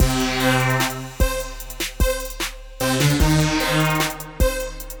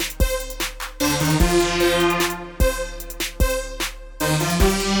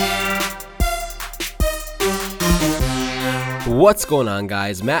What's going on,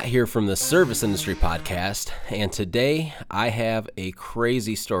 guys? Matt here from the Service Industry Podcast, and today I have a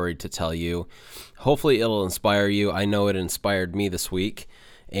crazy story to tell you. Hopefully it'll inspire you. I know it inspired me this week.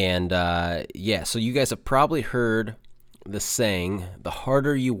 And so you guys have probably heard the saying, the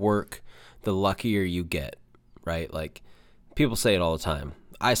harder you work, the luckier you get, right? Like, people say it all the time.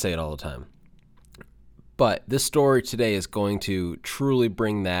 I say it all the time. But this story today is going to truly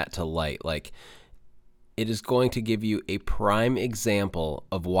bring that to light. Like, it is going to give you a prime example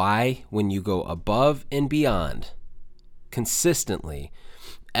of why when you go above and beyond consistently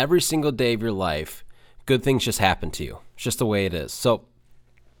every single day of your life, good things just happen to you. It's just the way it is. So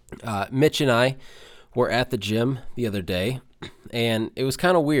Mitch and I were at the gym the other day, and it was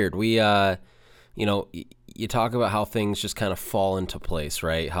kind of weird. We, you talk about how things just kind of fall into place,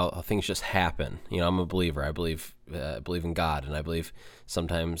 right? How things just happen. I'm a believer. I believe in God, and I believe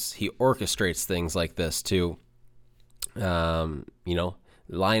sometimes He orchestrates things like this to,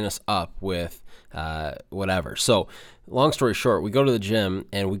 line us up with whatever. So, long story short, we go to the gym,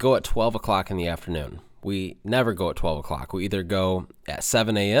 and we go at 12 o'clock in the afternoon. We never go at 12 o'clock. We either go at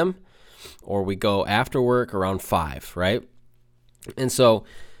 7 a.m. or we go after work around 5, right? And so,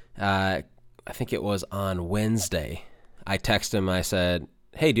 I think it was on Wednesday, I texted him, I said,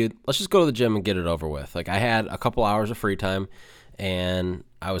 hey dude, let's just go to the gym and get it over with. Like, I had a couple hours of free time and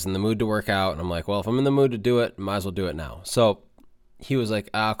I was in the mood to work out, and I'm like, well, if I'm in the mood to do it, might as well do it now. So he was like,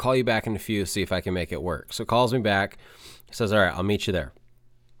 I'll call you back in a few, see if I can make it work. So calls me back, he says, all right, I'll meet you there.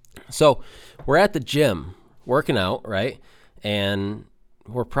 So we're at the gym working out, right? And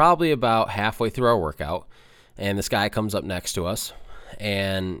we're probably about halfway through our workout, and this guy comes up next to us.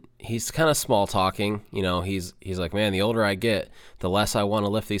 And he's kind of small talking, he's like, man, the older I get, the less I want to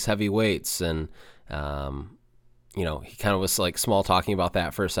lift these heavy weights. And, he kind of was like small talking about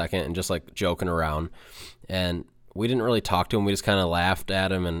that for a second and just like joking around. And we didn't really talk to him. We just kind of laughed at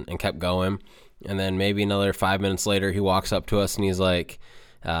him and kept going. And then maybe another 5 minutes later, he walks up to us and he's like,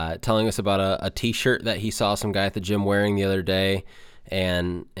 telling us about a t-shirt that he saw some guy at the gym wearing the other day.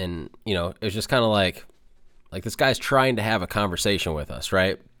 And it was just kind of like this guy's trying to have a conversation with us,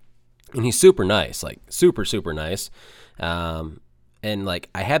 right? And he's super nice, like super, super nice. And like,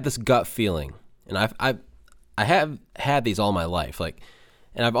 I had this gut feeling, and I have had these all my life, like,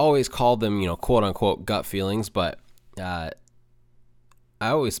 and I've always called them, quote unquote gut feelings, but I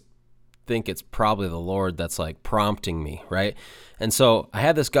always think it's probably the Lord that's like prompting me, right? And so I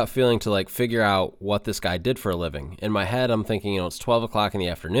had this gut feeling to like figure out what this guy did for a living. In my head, I'm thinking, it's 12 o'clock in the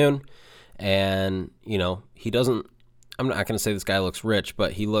afternoon. And, he doesn't, I'm not going to say this guy looks rich,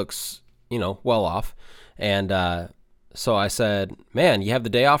 but he looks, well off. And so I said, man, you have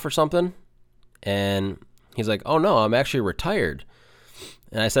the day off or something? And he's like, oh, no, I'm actually retired.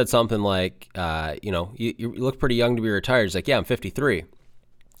 And I said something like, you look pretty young to be retired. He's like, yeah, I'm 53.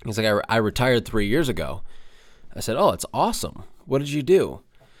 He's like, I retired 3 years ago. I said, oh, it's awesome. What did you do?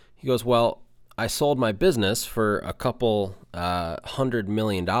 He goes, well, I sold my business for a couple $100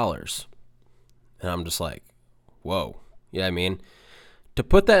 million. And I'm just like, whoa. Yeah, I mean, to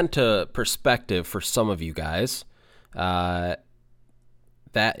put that into perspective for some of you guys, that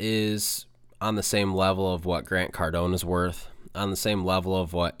is on the same level of what Grant Cardone is worth, on the same level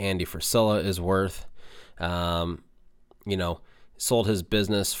of what Andy Frisella is worth. Sold his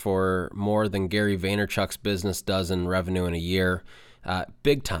business for more than Gary Vaynerchuk's business does in revenue in a year.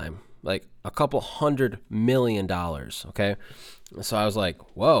 Big time, like a couple $100 million, okay? So I was like,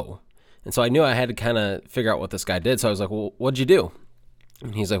 whoa. And so I knew I had to kind of figure out what this guy did. So I was like, well, what'd you do?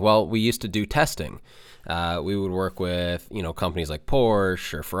 And he's like, well, we used to do testing. We would work with, companies like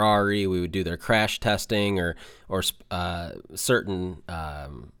Porsche or Ferrari. We would do their crash testing or certain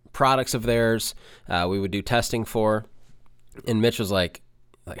products of theirs. We would do testing for. And Mitch was like,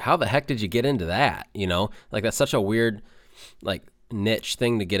 how the heck did you get into that? Like, that's such a weird, like, niche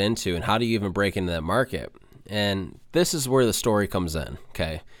thing to get into. And how do you even break into that market? And this is where the story comes in.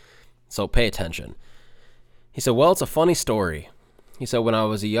 Okay. So pay attention. He said, well, it's a funny story. He said, when I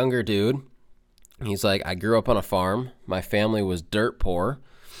was a younger dude, he's like, I grew up on a farm. My family was dirt poor.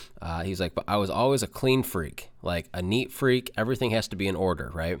 He's like, but I was always a clean freak, like a neat freak. Everything has to be in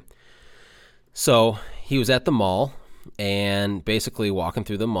order, right? So he was at the mall and basically walking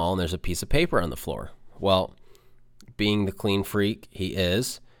through the mall, and there's a piece of paper on the floor. Well, being the clean freak he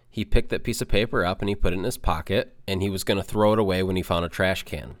is, he picked that piece of paper up and he put it in his pocket, and he was going to throw it away when he found a trash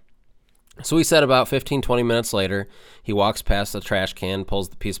can. So he said about 15, 20 minutes later, he walks past the trash can, pulls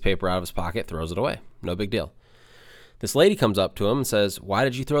the piece of paper out of his pocket, throws it away. No big deal. This lady comes up to him and says, why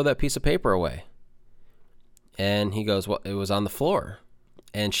did you throw that piece of paper away? And he goes, well, it was on the floor.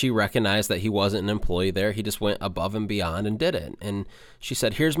 And she recognized that he wasn't an employee there. He just went above and beyond and did it. And she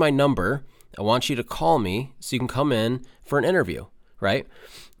said, here's my number. I want you to call me so you can come in for an interview, right?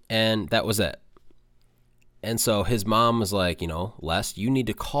 And that was it. And so his mom was like, Les, you need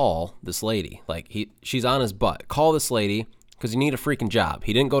to call this lady. Like, she's on his butt. Call this lady because you need a freaking job.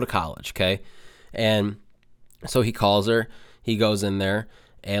 He didn't go to college, okay? And so he calls her. He goes in there.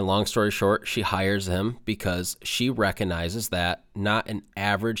 And long story short, she hires him because she recognizes that not an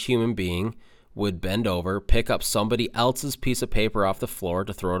average human being would bend over, pick up somebody else's piece of paper off the floor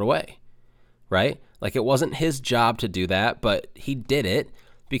to throw it away, right? Like, it wasn't his job to do that, but he did it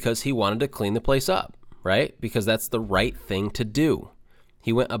because he wanted to clean the place up, right? Because that's the right thing to do.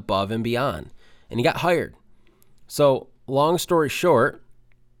 He went above and beyond, and he got hired. So long story short,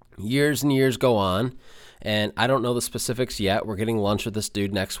 years and years go on, and I don't know the specifics yet. We're getting lunch with this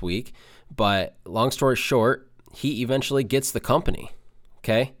dude next week, but long story short, he eventually gets the company,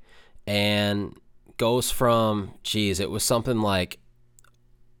 okay? And goes from, it was something like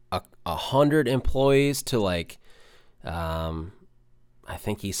 100 employees to like, I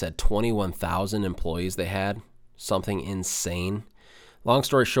think he said 21,000 employees they had, something insane. Long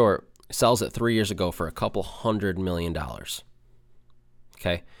story short, sells it 3 years ago for a couple $100 million.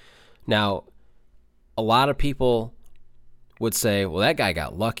 Okay. Now, a lot of people would say, well, that guy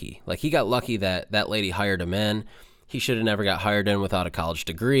got lucky. Like, he got lucky that that lady hired him in. He should have never got hired in without a college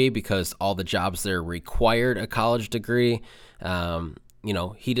degree because all the jobs there required a college degree.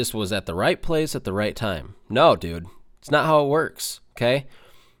 He just was at the right place at the right time. No, dude, it's not how it works, okay?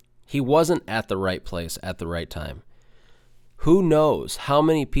 He wasn't at the right place at the right time. Who knows how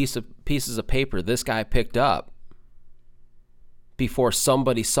many pieces of paper this guy picked up before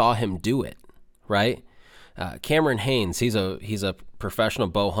somebody saw him do it, right? Cameron Hanes, he's a professional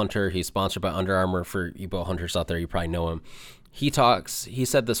bow hunter. He's sponsored by Under Armour. For you bow hunters out there, you probably know him. He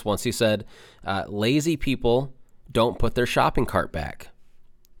said this once. He said, lazy people don't put their shopping cart back.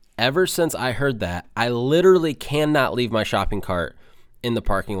 Ever since I heard that, I literally cannot leave my shopping cart in the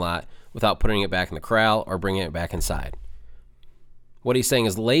parking lot without putting it back in the corral or bringing it back inside. What he's saying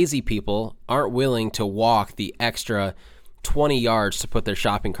is lazy people aren't willing to walk the extra 20 yards to put their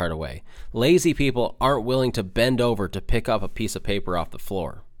shopping cart away. Lazy people aren't willing to bend over to pick up a piece of paper off the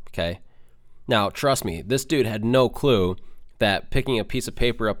floor, okay? Now, trust me, this dude had no clue that picking a piece of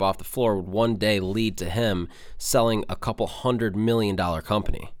paper up off the floor would one day lead to him selling a couple $100 million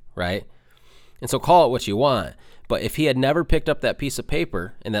company, right? And so call it what you want, but if he had never picked up that piece of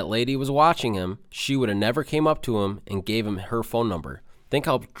paper and that lady was watching him, she would have never came up to him and gave him her phone number. Think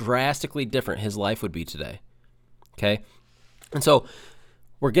how drastically different his life would be today, okay? And so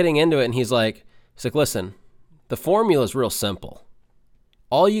we're getting into it, and he's like, listen, the formula is real simple.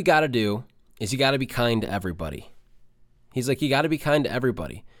 All you got to do is you got to be kind to everybody. He's like, you got to be kind to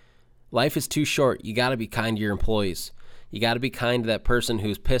everybody. Life is too short. You got to be kind to your employees. You got to be kind to that person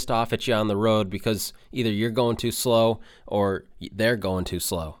who's pissed off at you on the road because either you're going too slow or they're going too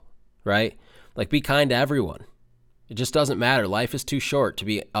slow, right? Like, be kind to everyone. It just doesn't matter. Life is too short to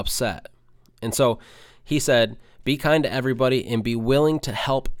be upset. And so he said, be kind to everybody and be willing to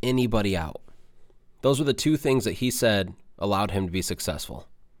help anybody out. Those were the two things that he said allowed him to be successful.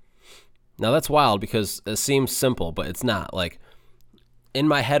 Now, that's wild because it seems simple, but it's not. Like, in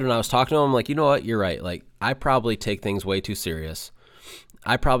my head when I was talking to him, I'm like, you know what? You're right. Like, I probably take things way too serious.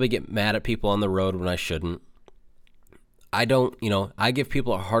 I probably get mad at people on the road when I shouldn't. I don't, I give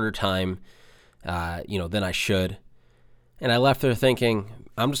people a harder time, than I should. And I left there thinking,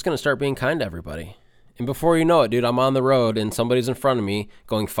 I'm just going to start being kind to everybody. And before you know it, dude, I'm on the road and somebody's in front of me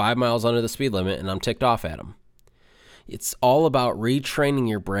going 5 miles under the speed limit and I'm ticked off at them. It's all about retraining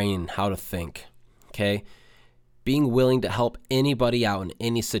your brain how to think, okay? Being willing to help anybody out in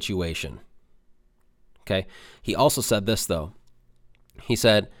any situation, okay? He also said this, though. He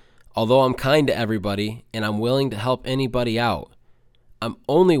said, although I'm kind to everybody and I'm willing to help anybody out, I'm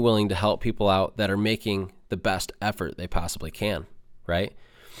only willing to help people out that are making the best effort they possibly can, right?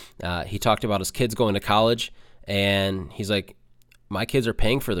 He talked about his kids going to college, and he's like, my kids are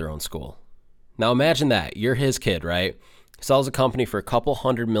paying for their own school. Now imagine that. You're his kid, right? He sells a company for a couple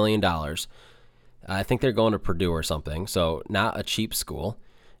 $100 million. I think they're going to Purdue or something, so not a cheap school.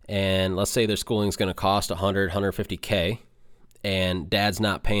 And let's say their schooling is going to cost $150K, and dad's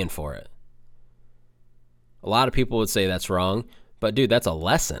not paying for it. A lot of people would say that's wrong, but dude, that's a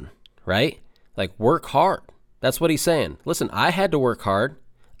lesson, right? Like, work hard. That's what he's saying. Listen, I had to work hard.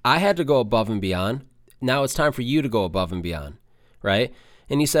 I had to go above and beyond. Now it's time for you to go above and beyond, right?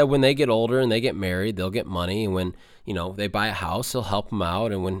 And he said when they get older and they get married, they'll get money. And when, they buy a house, he'll help them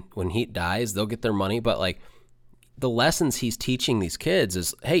out. And when he dies, they'll get their money. But like, the lessons he's teaching these kids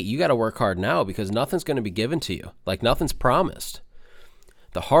is, hey, you got to work hard now because nothing's going to be given to you. Like, nothing's promised.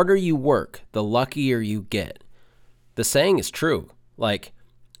 The harder you work, the luckier you get. The saying is true. Like,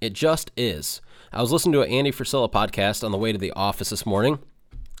 it just is. I was listening to an Andy Frisella podcast on the way to the office this morning,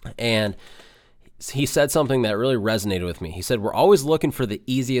 and he said something that really resonated with me. He said, we're always looking for the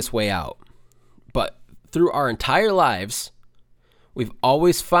easiest way out. But through our entire lives, we've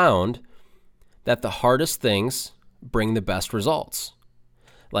always found that the hardest things bring the best results.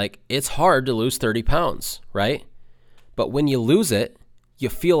 Like, it's hard to lose 30 pounds, right? But when you lose it, you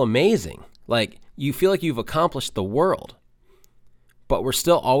feel amazing. Like, you feel like you've accomplished the world. But we're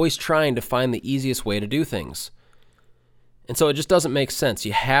still always trying to find the easiest way to do things. And so it just doesn't make sense.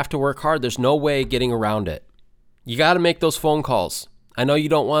 You have to work hard. There's no way getting around it. You got to make those phone calls. I know you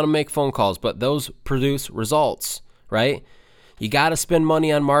don't want to make phone calls, but those produce results, right? You got to spend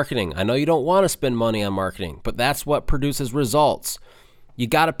money on marketing. I know you don't want to spend money on marketing, but that's what produces results. You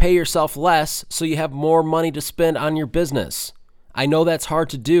got to pay yourself less so you have more money to spend on your business. I know that's hard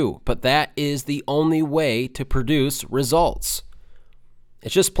to do, but that is the only way to produce results.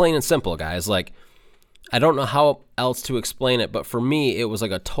 It's just plain and simple, guys. Like, I don't know how else to explain it, but for me, it was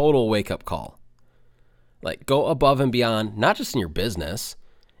like a total wake-up call. Like, go above and beyond, not just in your business,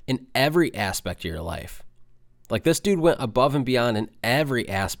 in every aspect of your life. Like, this dude went above and beyond in every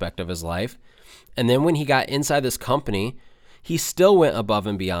aspect of his life. And then when he got inside this company, he still went above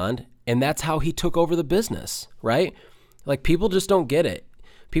and beyond. And that's how he took over the business, right? Like, people just don't get it.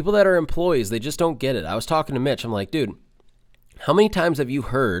 People that are employees, they just don't get it. I was talking to Mitch. I'm like, dude, how many times have you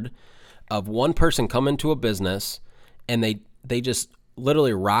heard of one person come into a business and they just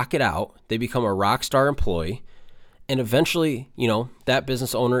literally rock it out? They become a rock star employee. And eventually, you know, that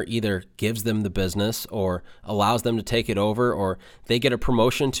business owner either gives them the business or allows them to take it over, or they get a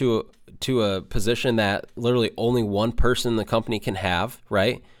promotion to a position that literally only one person in the company can have,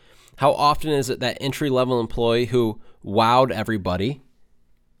 right? How often is it that entry-level employee who wowed everybody,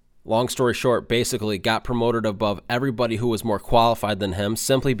 long story short, basically got promoted above everybody who was more qualified than him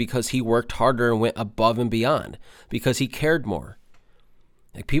simply because he worked harder and went above and beyond, because he cared more?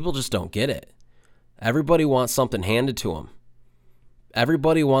 Like, people just don't get it. Everybody wants something handed to them.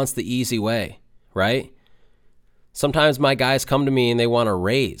 Everybody wants the easy way, right? Sometimes my guys come to me and they want a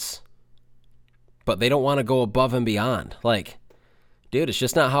raise, but they don't want to go above and beyond. Like, dude, it's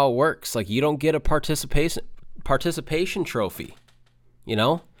just not how it works. Like, you don't get a participation trophy, you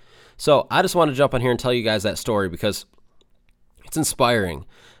know? So I just want to jump on here and tell you guys that story because it's inspiring.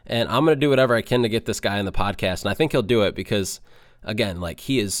 And I'm going to do whatever I can to get this guy on the podcast. And I think he'll do it because, again, like,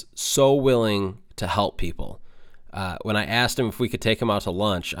 he is so willing to help people. When I asked him if we could take him out to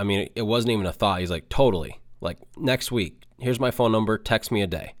lunch, I mean, it wasn't even a thought. He's like, totally. Like, next week, here's my phone number, text me a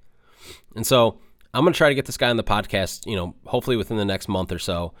day. And so I'm going to try to get this guy on the podcast, you know, hopefully within the next month or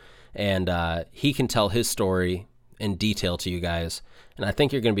so. And he can tell his story in detail to you guys. And I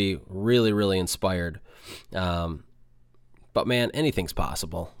think you're going to be really, really inspired. But man, anything's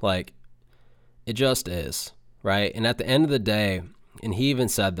possible. Like, it just is, right? And at the end of the day, and he even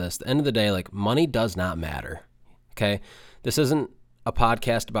said this, at the end of the day, like, money does not matter, okay? This isn't a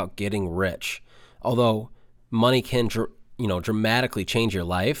podcast about getting rich, although money can, dramatically change your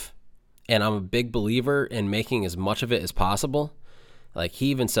life. And I'm a big believer in making as much of it as possible. Like, he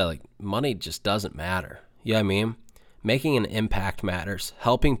even said, like, money just doesn't matter. You know what I mean? Making an impact matters.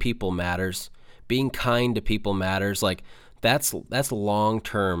 Helping people matters. Being kind to people matters. Like, that's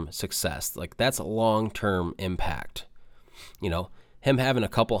long-term success. Like, that's a long-term impact. You know, him having a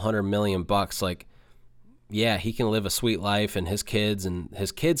couple $100 million, like, yeah, he can live a sweet life, and his kids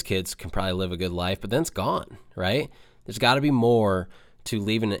can probably live a good life, but then it's gone, right? There's got to be more to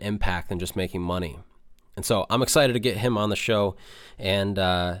leaving an impact than just making money. And so I'm excited to get him on the show. And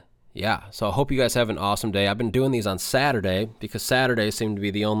yeah, so I hope you guys have an awesome day. I've been doing these on Saturday because Saturdays seem to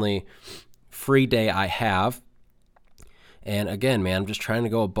be the only free day I have. And again, man, I'm just trying to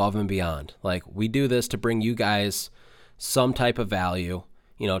go above and beyond. Like, we do this to bring you guys some type of value.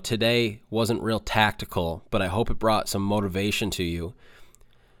 You know, today wasn't real tactical, but I hope it brought some motivation to you,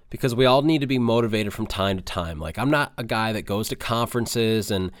 because we all need to be motivated from time to time. Like, I'm not a guy that goes to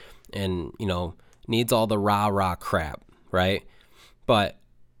conferences and you know, needs all the rah-rah crap, right? But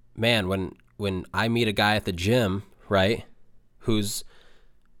man, when I meet a guy at the gym, right, who's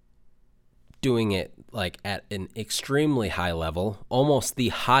doing it like at an extremely high level, almost the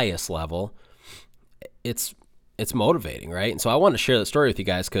highest level, it's motivating, right? And so I want to share that story with you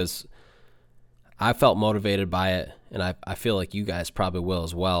guys because I felt motivated by it, and I feel like you guys probably will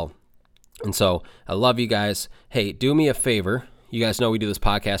as well. And so I love you guys. Hey, do me a favor. You guys know we do this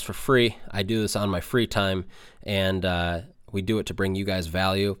podcast for free. I do this on my free time, and we do it to bring you guys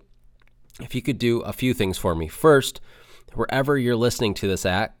value. If you could do a few things for me. First, wherever you're listening to this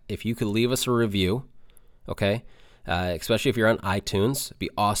at, if you could leave us a review, okay? Especially if you're on iTunes. It'd be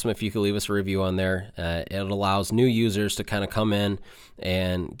awesome if you could leave us a review on there. It allows new users to kind of come in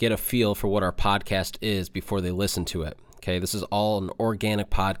and get a feel for what our podcast is before they listen to it. Okay, this is all an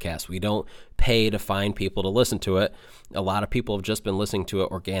organic podcast. We don't pay to find people to listen to it. A lot of people have just been listening to it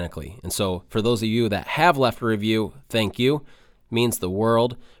organically. And so for those of you that have left a review, thank you. Means the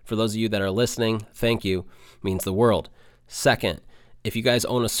world. For those of you that are listening, thank you. Means the world. Second, if you guys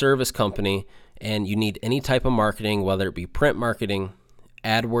own a service company and you need any type of marketing, whether it be print marketing,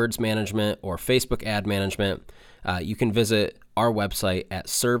 AdWords management, or Facebook ad management, you can visit our website at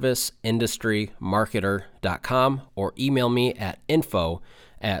serviceindustrymarketer.com or email me at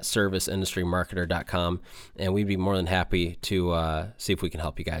info@serviceindustrymarketer.com, and we'd be more than happy to see if we can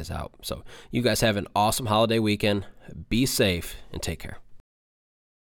help you guys out. So you guys have an awesome holiday weekend. Be safe and take care.